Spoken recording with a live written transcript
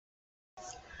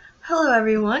Hello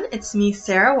everyone, it's me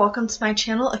Sarah. Welcome to my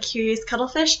channel, A Curious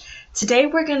Cuttlefish. Today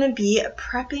we're going to be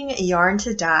prepping yarn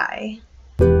to dye.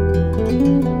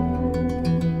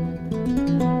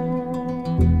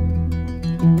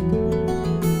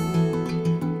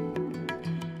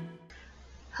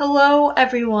 Hello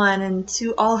everyone, and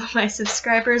to all of my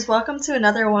subscribers, welcome to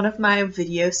another one of my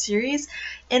video series.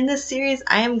 In this series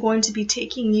I am going to be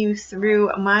taking you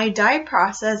through my dye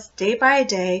process day by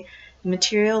day,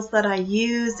 materials that I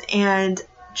use, and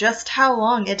just how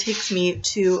long it takes me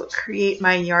to create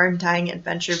my yarn dyeing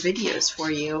adventure videos for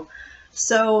you.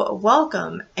 So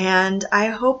welcome, and I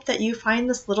hope that you find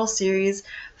this little series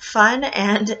fun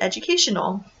and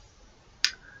educational.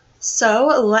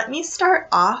 So let me start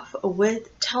off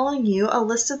with telling you a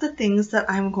list of the things that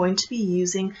I'm going to be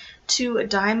using to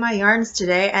dye my yarns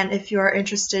today, and if you are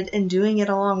interested in doing it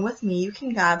along with me, you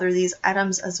can gather these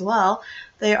items as well.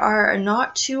 They are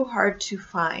not too hard to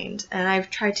find, and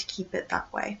I've tried to keep it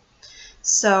that way.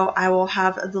 So I will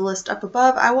have the list up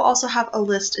above. I will also have a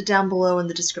list down below in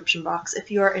the description box if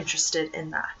you are interested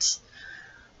in that.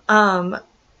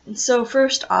 So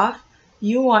first off,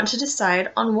 you want to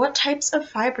decide on what types of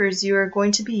fibers you are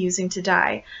going to be using to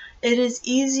dye. It is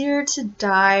easier to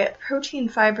dye protein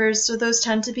fibers, so those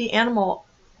tend to be animal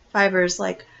fibers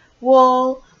like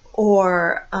wool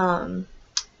or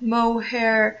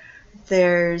mohair.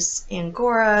 There's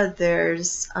angora,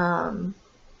 there's a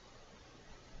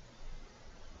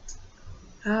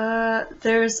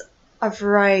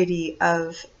variety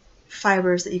of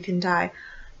fibers that you can dye.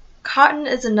 Cotton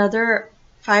is another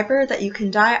fiber that you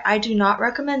can dye. I do not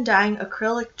recommend dyeing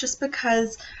acrylic just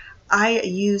because I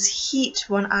use heat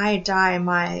when I dye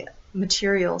my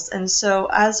materials, and so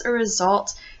as a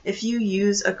result, if you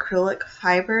use acrylic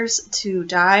fibers to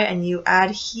dye and you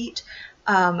add heat,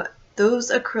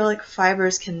 those acrylic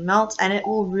fibers can melt and it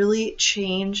will really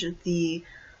change the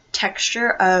texture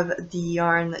of the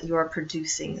yarn that you are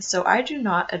producing. So I do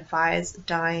not advise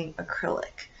dyeing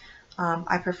acrylic.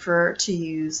 I prefer to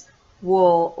use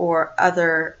wool or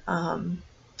other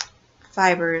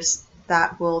fibers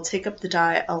that will take up the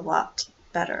dye a lot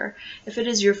better. If it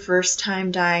is your first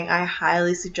time dyeing, I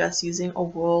highly suggest using a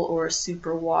wool or a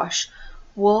superwash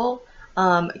wool.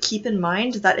 Keep in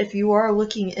mind that if you are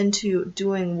looking into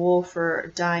doing wool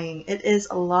for dyeing, it is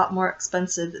a lot more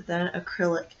expensive than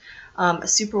acrylic. A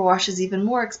superwash is even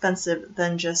more expensive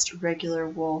than just regular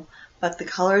wool, but the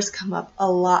colors come up a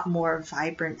lot more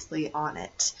vibrantly on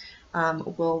it.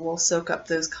 Wool will soak up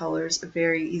those colors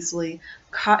very easily.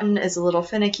 Cotton is a little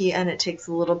finicky and it takes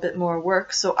a little bit more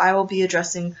work, so I will be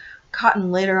addressing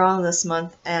cotton later on this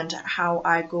month and how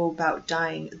I go about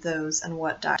dyeing those and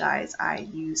what dyes I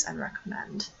use and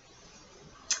recommend.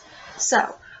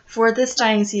 So for this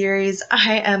dyeing series,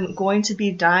 I am going to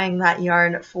be dyeing that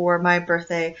yarn for my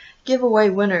birthday giveaway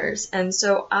winners, and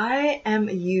so I am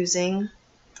using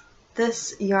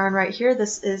this yarn right here.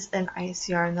 This is an ice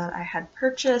yarn that I had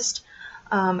purchased.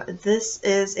 This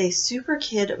is a Super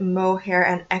Kid mohair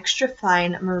and extra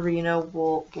fine merino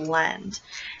wool blend.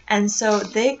 And so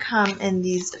they come in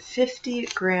these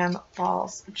 50-gram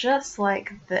balls, just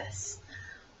like this.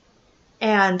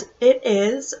 And it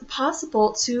is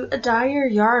possible to dye your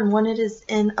yarn when it is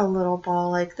in a little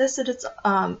ball like this.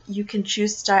 You can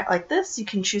choose to dye it like this, you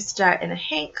can choose to dye it in a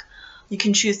hank, you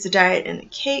can choose to dye it in a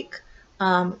cake.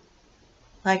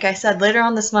 Like I said, later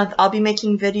on this month, I'll be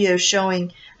making videos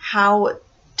showing how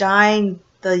dyeing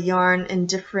the yarn in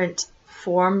different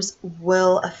forms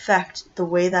will affect the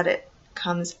way that it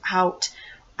comes out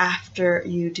after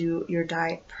you do your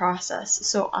dye process.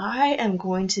 So I am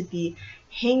going to be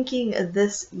hanking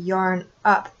this yarn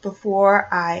up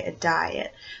before I dye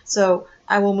it. So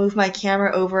I will move my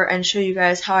camera over and show you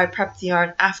guys how I prep the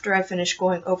yarn after I finish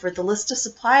going over the list of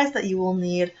supplies that you will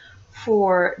need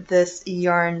for this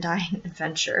yarn dyeing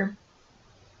adventure.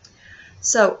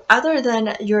 So other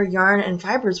than your yarn and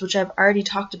fibers, which I've already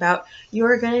talked about,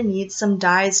 you're going to need some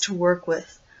dyes to work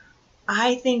with.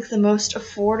 I think the most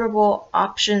affordable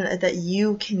option that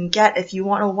you can get if you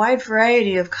want a wide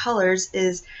variety of colors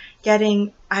is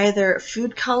getting either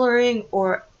food coloring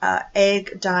or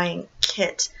egg dyeing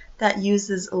kit that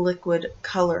uses liquid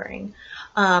coloring.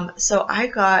 So I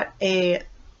got a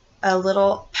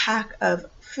little pack of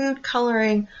food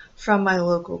coloring from my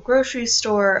local grocery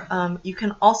store. You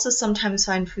can also sometimes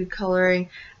find food coloring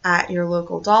at your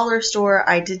local dollar store.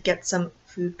 I did get some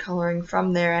food coloring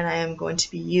from there, and I am going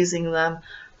to be using them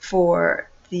for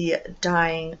the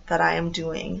dyeing that I am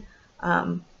doing.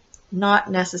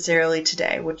 Not necessarily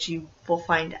today, which you will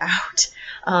find out.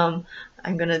 I'm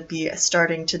going to be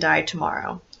starting to dye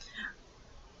tomorrow,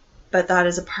 but that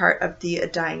is a part of the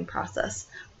dyeing process.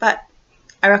 But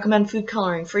I recommend food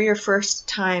coloring for your first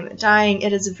time dyeing.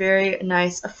 It is a very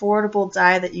nice, affordable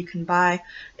dye that you can buy.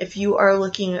 If you are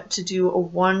looking to do a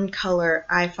one color,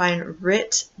 I find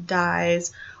RIT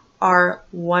dyes are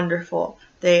wonderful.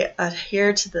 They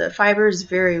adhere to the fibers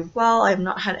very well. I've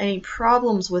not had any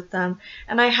problems with them,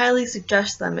 and I highly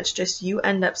suggest them. It's just you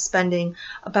end up spending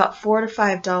about $4 to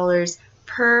 $5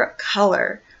 per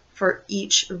color for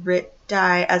each RIT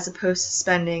dye, as opposed to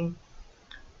spending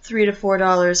 $3 to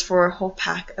 $4 for a whole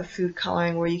pack of food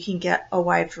coloring where you can get a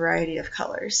wide variety of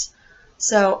colors.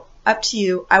 So up to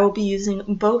you. I will be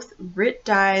using both RIT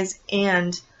dyes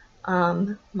and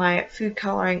my food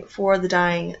coloring for the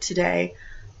dyeing today.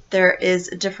 There is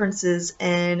differences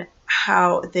in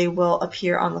how they will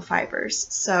appear on the fibers.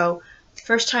 So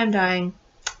first time dyeing,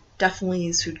 definitely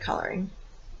use food coloring.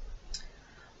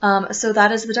 So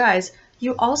that is the dyes.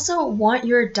 You also want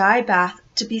your dye bath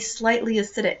to be slightly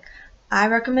acidic. I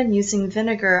recommend using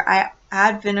vinegar. I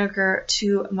add vinegar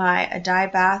to my dye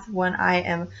bath when I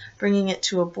am bringing it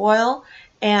to a boil,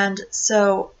 and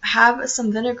so have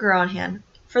some vinegar on hand.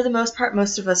 For the most part,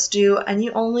 most of us do, and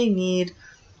you only need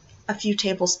a few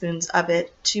tablespoons of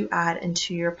it to add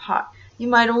into your pot. You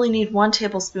might only need 1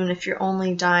 tablespoon if you're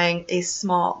only dyeing a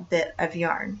small bit of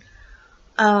yarn.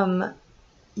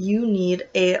 You need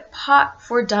a pot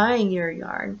for dyeing your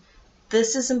yarn.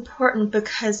 This is important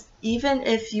because even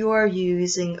if you are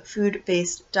using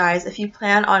food-based dyes, if you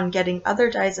plan on getting other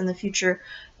dyes in the future,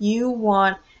 you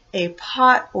want a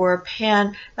pot or a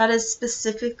pan that is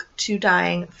specific to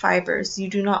dyeing fibers. You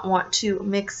do not want to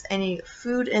mix any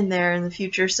food in there in the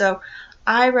future, so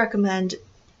I recommend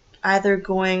either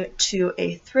going to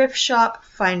a thrift shop,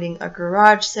 finding a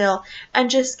garage sale, and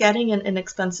just getting an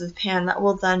inexpensive pan that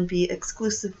will then be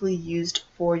exclusively used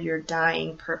for your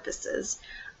dyeing purposes.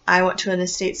 I went to an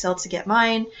estate sale to get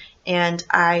mine, and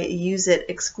I use it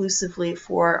exclusively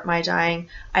for my dyeing.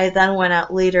 I then went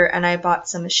out later and I bought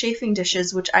some chafing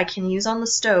dishes, which I can use on the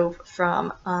stove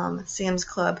from Sam's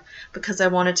Club, because I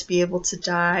wanted to be able to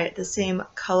dye the same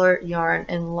color yarn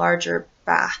in larger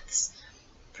baths.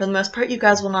 For the most part, you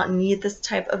guys will not need this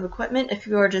type of equipment if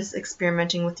you are just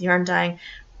experimenting with yarn dyeing.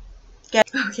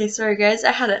 Okay, sorry guys,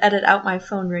 I had to edit out my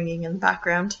phone ringing in the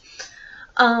background.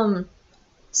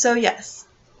 So yes,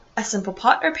 a simple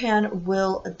pot or pan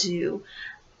will do.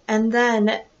 And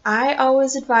then I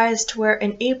always advise to wear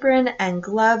an apron and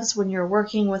gloves when you're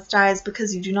working with dyes,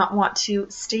 because you do not want to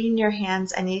stain your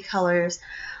hands any colors.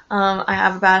 I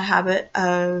have a bad habit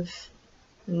of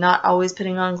not always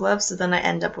putting on gloves, so then I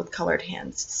end up with colored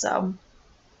hands. So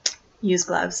use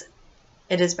gloves.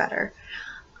 It is better.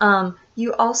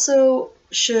 You also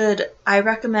should, I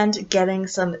recommend getting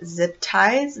some zip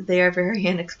ties. They are very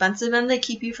inexpensive and they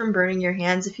keep you from burning your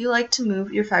hands if you like to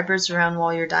move your fibers around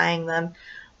while you're dyeing them.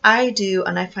 I do,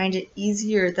 and I find it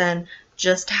easier than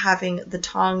just having the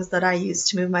tongs that I use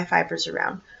to move my fibers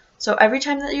around. So every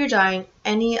time that you're dyeing,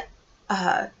 any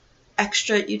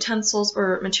extra utensils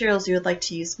or materials you would like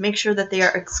to use, make sure that they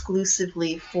are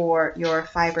exclusively for your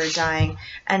fiber dyeing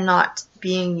and not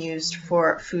being used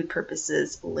for food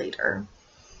purposes later.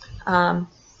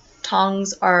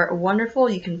 Tongs are wonderful.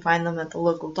 You can find them at the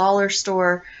local dollar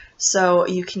store, so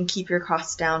you can keep your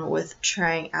costs down with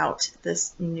trying out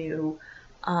this new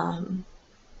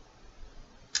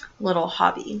little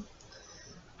hobby.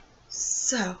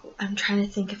 So I'm trying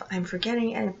to think if I'm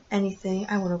forgetting anything.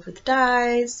 I went over the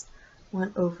dyes,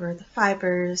 went over the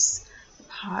fibers, the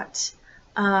pot.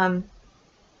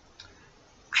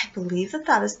 I believe that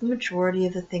that is the majority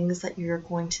of the things that you're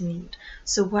going to need.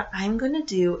 So what I'm going to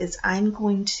do is I'm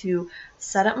going to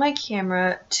set up my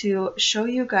camera to show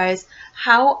you guys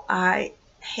how I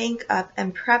hang up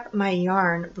and prep my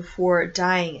yarn before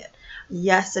dyeing it.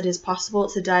 Yes, it is possible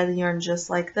to dye the yarn just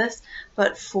like this,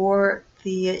 but for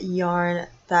the yarn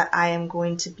that I am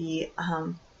going to be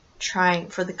trying,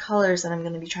 for the colors that I'm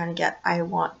going to be trying to get, I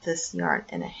want this yarn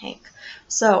in a hank.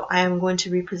 So I am going to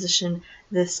reposition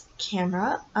this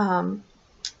camera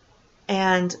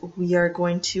and we are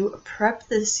going to prep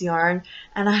this yarn,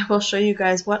 and I will show you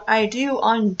guys what I do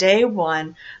on day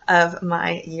 1 of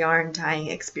my yarn dyeing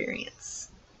experience.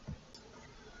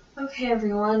 Okay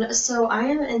everyone, so I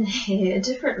am in a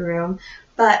different room,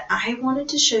 but I wanted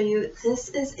to show you, this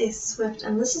is a Swift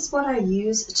and this is what I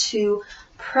use to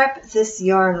prep this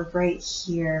yarn right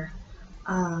here.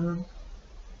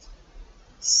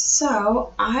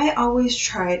 So I always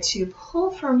try to pull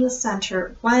from the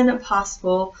center when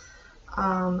possible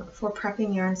for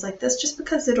prepping yarns like this, just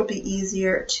because it'll be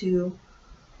easier to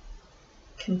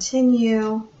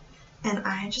continue, and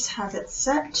I just have it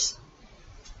set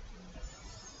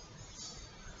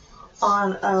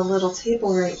on a little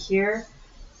table right here.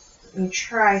 Let me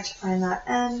try to find that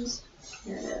end.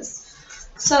 Here it is.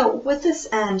 So with this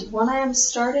end, when I am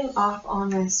starting off on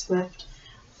my Swift,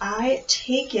 I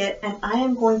take it and I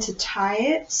am going to tie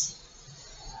it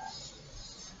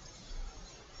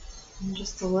in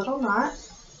just a little knot,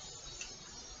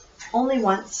 only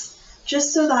once,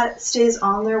 just so that it stays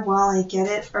on there while I get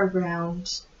it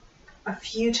around a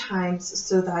few times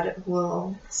so that it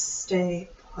will stay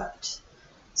put.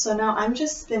 So now I'm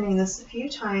just spinning this a few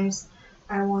times.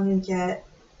 I want to get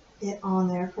it on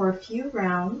there for a few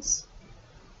rounds.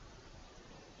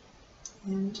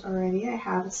 And already I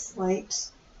have a slight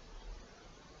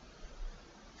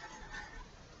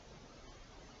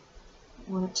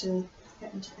want it to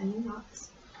get into any knots.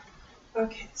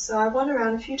 Okay, so I went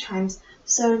around a few times.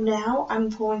 So now I'm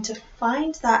going to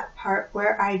find that part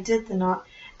where I did the knot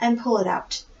and pull it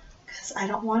out, because I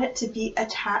don't want it to be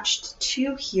attached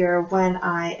to here when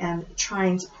I am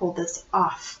trying to pull this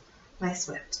off my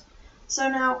Swift. So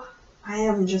now I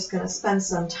am just going to spend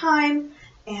some time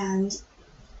and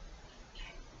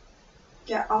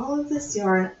get all of this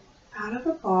yarn out of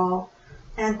a ball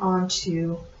and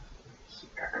onto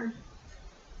here.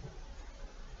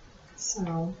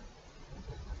 So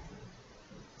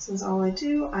this is all I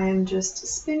do. I am just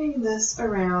spinning this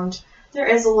around. There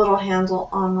is a little handle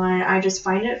on mine. I just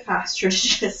find it faster to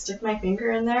just stick my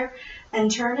finger in there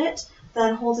and turn it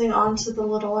than holding on to the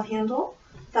little handle.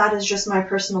 That is just my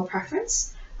personal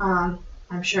preference. I'm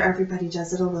sure everybody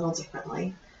does it a little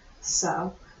differently.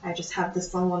 So I just have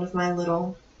this on one of my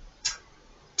little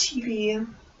TV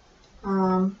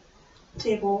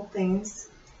table things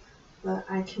that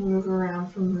I can move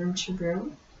around from room to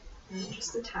room, and it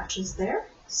just attaches there.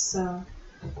 So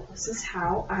this is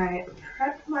how I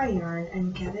prep my yarn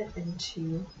and get it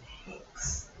into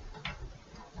hanks.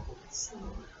 So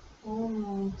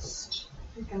almost,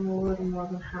 I think I'm a little more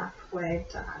than halfway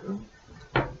done.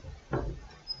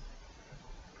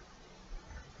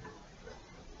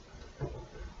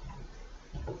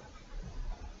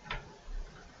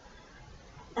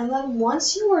 And then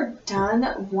once you are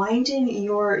done winding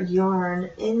your yarn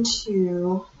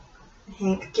into the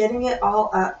hank, getting it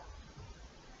all up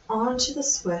onto the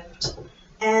Swift,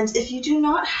 and if you do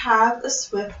not have a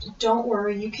Swift, don't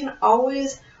worry, you can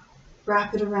always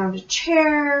wrap it around a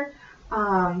chair. There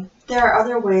are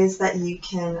other ways that you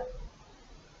can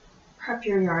prep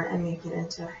your yarn and make it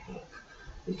into a hank.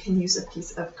 You can use a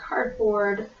piece of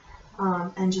cardboard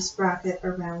and just wrap it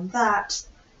around that.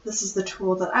 This is the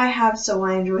tool that I have, so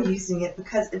I enjoy using it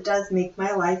because it does make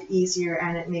my life easier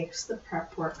and it makes the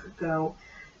prep work go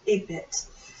a bit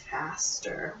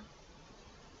faster.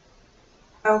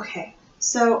 Okay,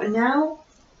 so now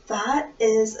that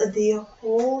is the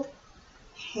whole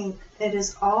hank. It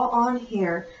is all on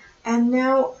here. And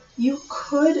now you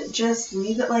could just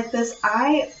leave it like this.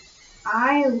 I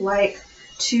like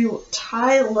to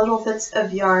tie little bits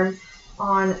of yarn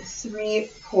on 3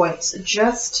 points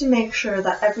just to make sure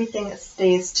that everything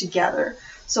stays together.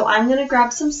 So I'm going to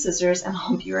grab some scissors and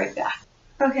I'll be right back.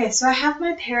 Okay, so I have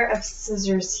my pair of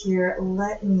scissors here.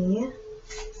 Let me,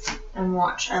 and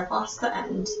watch, I lost the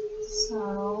end.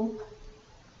 So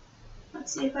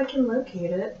let's see if I can locate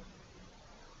it.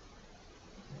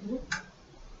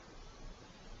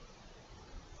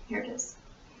 Here it is.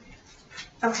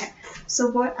 Okay, so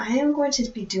what I am going to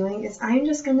be doing is I am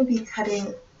just going to be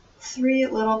cutting 3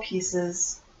 little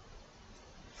pieces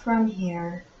from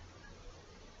here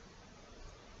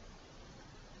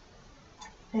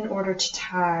in order to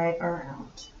tie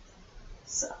around.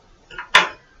 So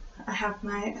I have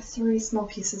my 3 small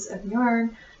pieces of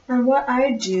yarn, and what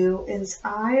I do is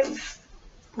I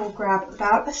will grab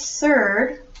about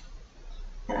 1/3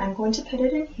 and I'm going to put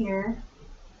it in here.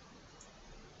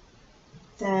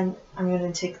 Then I'm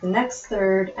going to take the next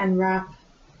 1/3 and wrap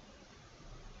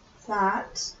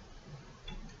that,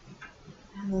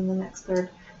 and then the next 1/3.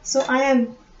 So I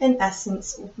am, in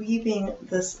essence, weaving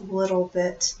this little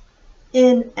bit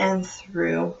in and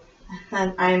through,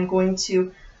 and I am going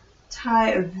to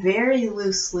tie very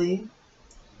loosely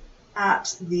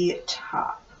at the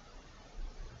top.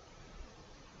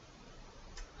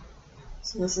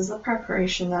 So this is the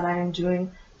preparation that I am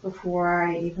doing before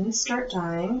I even start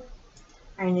dyeing.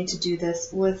 I need to do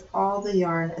this with all the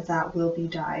yarn that will be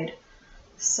dyed.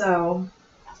 So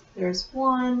there's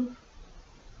 1.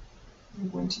 I'm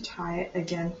going to tie it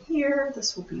again here.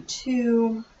 This will be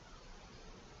 2.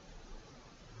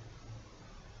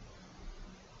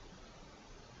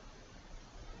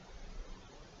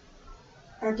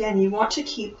 Again, you want to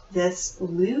keep this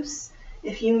loose.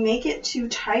 If you make it too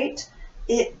tight,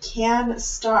 it can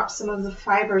stop some of the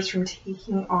fibers from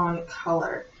taking on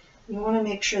color. You want to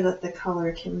make sure that the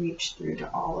color can reach through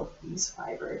to all of these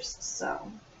fibers.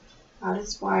 So that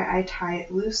is why I tie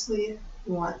it loosely.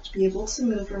 You want to be able to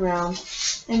move around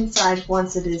inside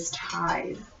once it is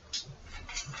tied.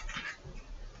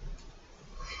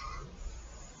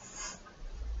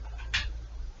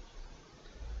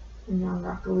 And now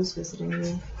Rocco is visiting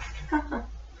me.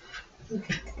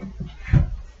 Okay.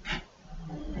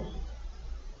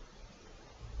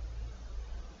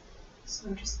 So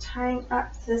I'm just tying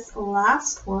up this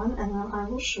last one, and then I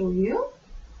will show you.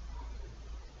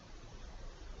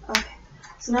 Okay,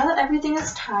 so now that everything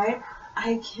is tied,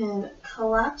 I can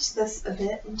collapse this a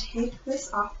bit and take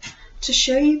this off to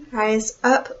show you guys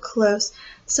up close.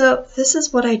 So this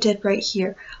is what I did right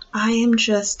here. I am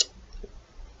just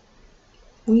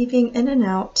weaving in and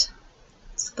out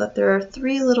so that there are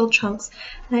 3 little chunks,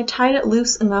 and I tied it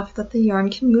loose enough that the yarn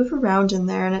can move around in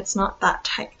there and it's not that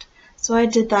tight. So I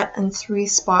did that in 3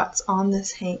 spots on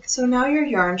this hank. So now your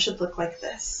yarn should look like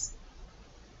this.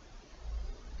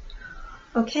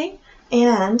 Okay,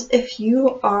 and if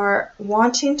you are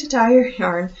wanting to dye your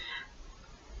yarn,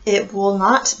 it will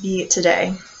not be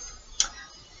today.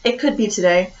 It could be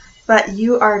today, but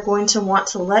you are going to want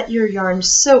to let your yarn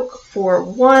soak for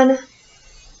 1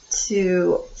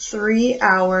 to 3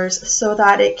 hours so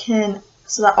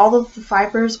that all of the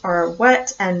fibers are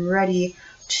wet and ready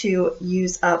to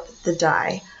use up the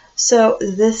dye. So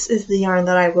this is the yarn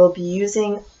that I will be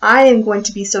using. I am going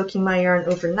to be soaking my yarn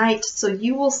overnight, so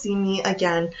you will see me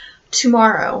again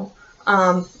tomorrow.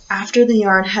 After the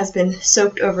yarn has been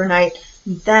soaked overnight,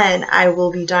 then I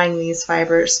will be dyeing these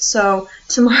fibers. So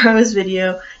tomorrow's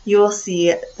video, you will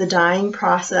see the dyeing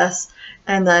process,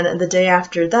 and then the day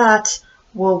after that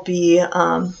will be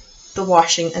the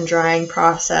washing and drying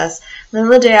process. And then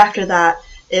the day after that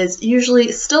is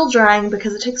usually still drying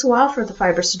because it takes a while for the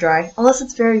fibers to dry, unless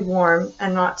it's very warm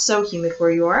and not so humid where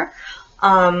you are.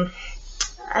 And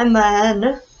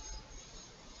then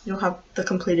you'll have the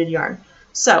completed yarn.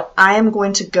 So I am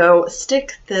going to go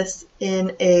stick this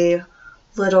in a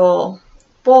little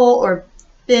bowl or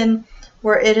bin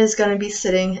where it is going to be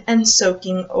sitting and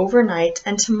soaking overnight,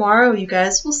 and tomorrow you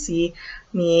guys will see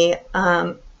me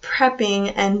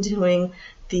prepping and doing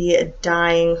the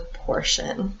dyeing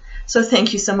portion. So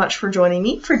thank you so much for joining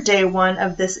me for day 1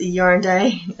 of this yarn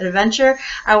dyeing adventure.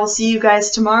 I will see you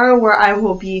guys tomorrow, where I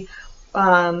will be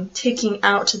taking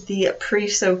out the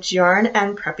pre-soaked yarn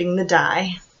and prepping the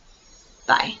dye.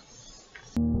 Bye.